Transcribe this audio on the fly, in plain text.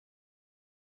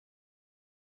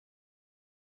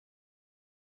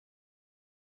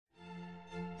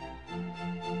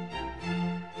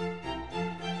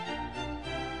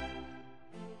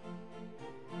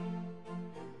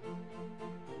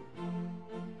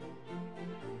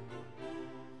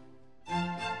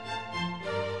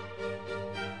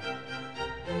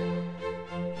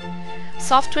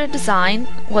Software Design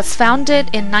was founded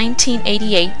in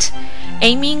 1988,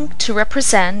 aiming to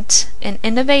represent an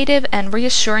innovative and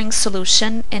reassuring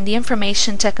solution in the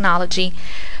information technology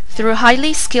through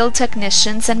highly skilled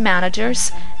technicians and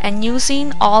managers and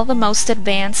using all the most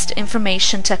advanced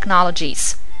information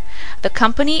technologies. The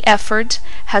company effort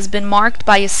has been marked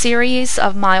by a series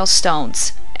of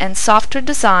milestones, and Software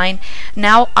Design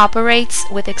now operates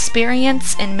with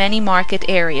experience in many market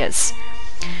areas.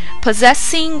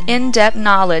 Possessing in-depth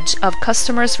knowledge of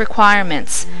customers'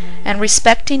 requirements and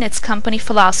respecting its company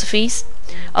philosophies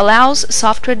allows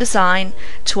Software Design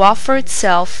to offer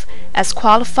itself as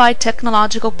qualified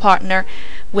technological partner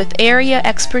with area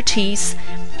expertise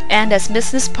and as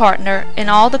business partner in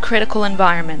all the critical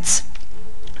environments: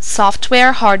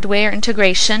 software-hardware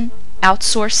integration,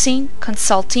 outsourcing,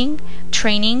 consulting,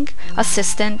 training,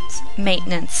 assistance,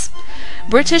 maintenance.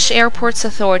 British Airports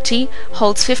Authority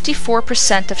holds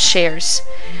 54% of shares.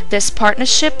 This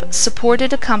partnership supported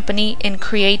the company in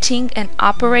creating an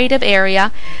operative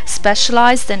area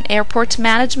specialized in airport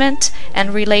management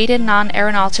and related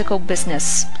non-aeronautical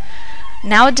business.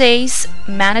 Nowadays,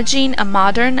 managing a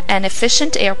modern and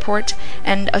efficient airport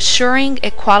and assuring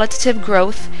a qualitative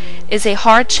growth is a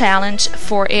hard challenge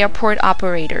for airport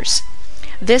operators.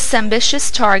 This ambitious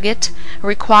target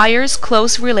requires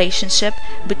close relationship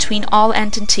between all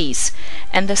entities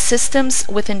and the systems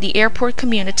within the airport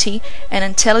community and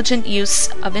intelligent use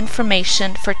of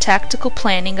information for tactical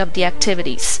planning of the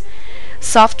activities.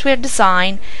 Software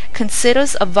Design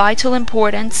considers of vital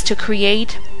importance to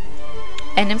create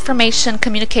an information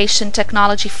communication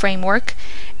technology framework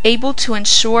able to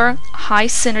ensure high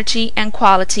synergy and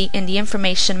quality in the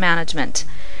information management.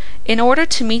 In order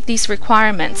to meet these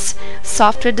requirements,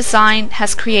 Software Design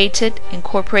has created, in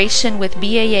cooperation with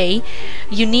BAA,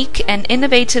 unique and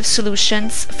innovative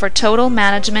solutions for total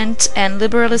management and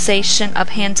liberalization of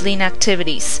handling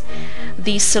activities.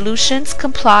 These solutions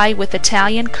comply with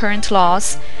Italian current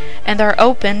laws and are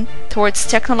open towards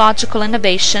technological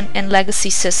innovation and legacy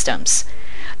systems.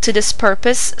 To this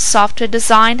purpose, Software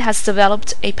Design has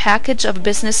developed a package of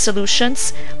business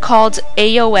solutions called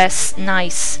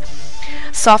AOSNice.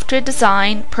 Software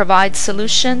Design provides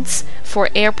solutions for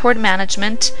airport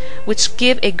management which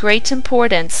give a great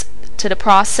importance to the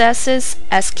processes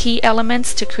as key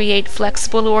elements to create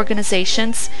flexible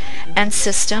organizations and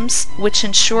systems which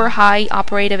ensure high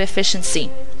operative efficiency.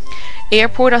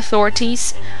 Airport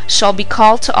authorities shall be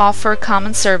called to offer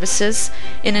common services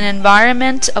in an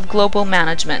environment of global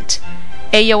management.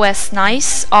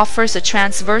 AOSNice offers a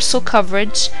transversal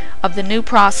coverage of the new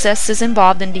processes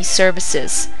involved in these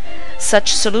services.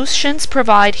 Such solutions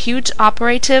provide huge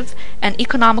operative and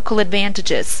economical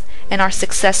advantages and are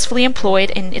successfully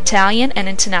employed in Italian and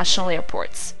international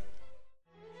airports.